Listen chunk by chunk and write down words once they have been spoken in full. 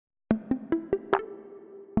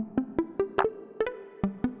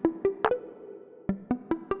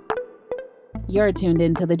You're tuned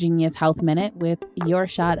into the Genius Health Minute with your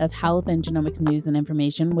shot of health and genomics news and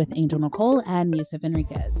information with Angel Nicole and Yusuf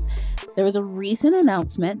Enriquez. There was a recent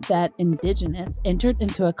announcement that Indigenous entered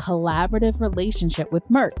into a collaborative relationship with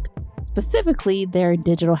Merck, specifically their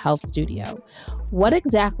digital health studio. What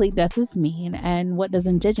exactly does this mean, and what does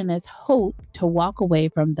Indigenous hope to walk away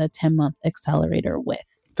from the 10-month accelerator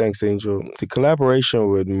with? Thanks, Angel. The collaboration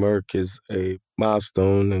with Merck is a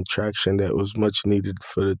milestone and traction that was much needed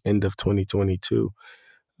for the end of 2022.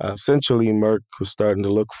 Essentially, Merck was starting to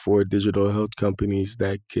look for digital health companies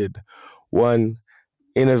that could, one,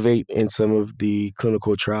 innovate in some of the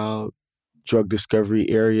clinical trial drug discovery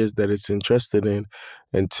areas that it's interested in,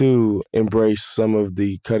 and two, embrace some of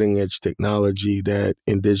the cutting edge technology that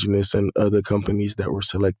Indigenous and other companies that were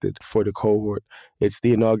selected for the cohort. It's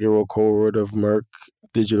the inaugural cohort of Merck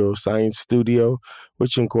Digital Science Studio,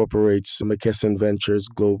 which incorporates McKesson Ventures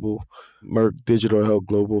Global, Merck Digital Health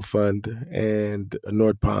Global Fund, and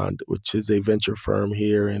Nordpond, which is a venture firm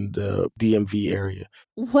here in the DMV area.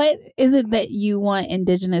 What is it that you want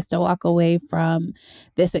Indigenous to walk away from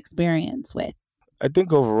this experience with? I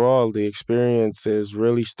think overall, the experience is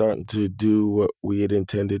really starting to do what we had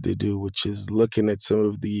intended to do, which is looking at some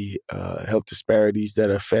of the health disparities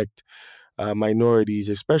that affect minorities,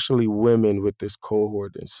 especially women with this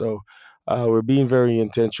cohort. And so we're being very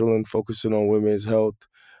intentional and focusing on women's health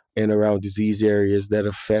and around disease areas that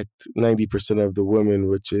affect 90% of the women,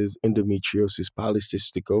 which is endometriosis,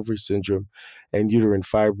 polycystic ovary syndrome, and uterine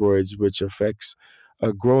fibroids, which affects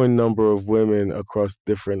a growing number of women across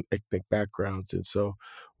different ethnic backgrounds. And so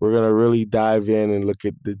we're going to really dive in and look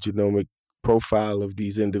at the genomic profile of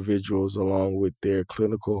these individuals along with their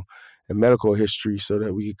clinical and medical history so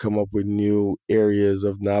that we can come up with new areas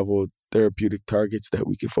of novel therapeutic targets that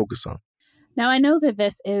we can focus on. Now, I know that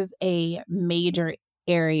this is a major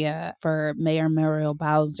area for Mayor Muriel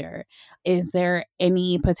Bowser. Is there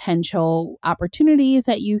any potential opportunities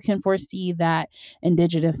that you can foresee that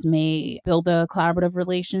Indigenous may build a collaborative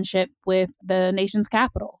relationship with the nation's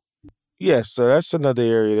capital? Yes, so that's another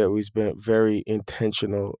area that we've been very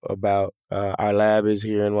intentional about. Our lab is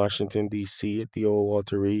here in Washington, D.C. at the old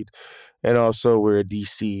Walter Reed. And also we're a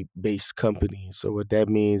DC-based company. So what that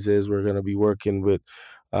means is we're going to be working with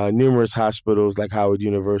numerous hospitals like Howard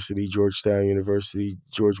University, Georgetown University,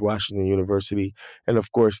 George Washington University, and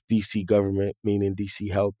of course, DC government, meaning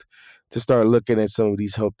DC Health, to start looking at some of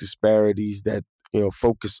these health disparities that,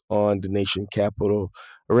 focus on the nation capital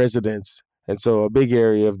residents. And so a big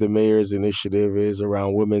area of the mayor's initiative is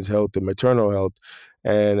around women's health and maternal health.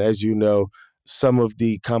 And as you know, some of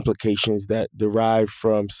the complications that derive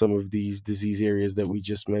from some of these disease areas that we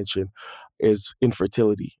just mentioned is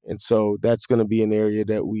infertility. And so that's going to be an area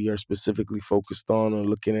that we are specifically focused on and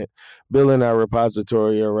looking at building our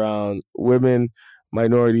repository around women,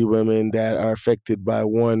 minority women that are affected by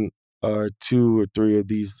one or two or three of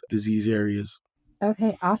these disease areas.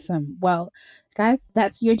 Okay, awesome. Well, guys,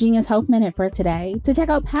 that's your Genius Health Minute for today. To check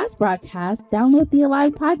out past broadcasts, download the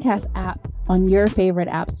Alive Podcast app on your favorite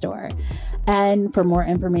app store. And for more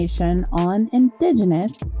information on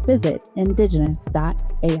Indigenous, visit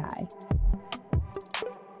indigenous.ai.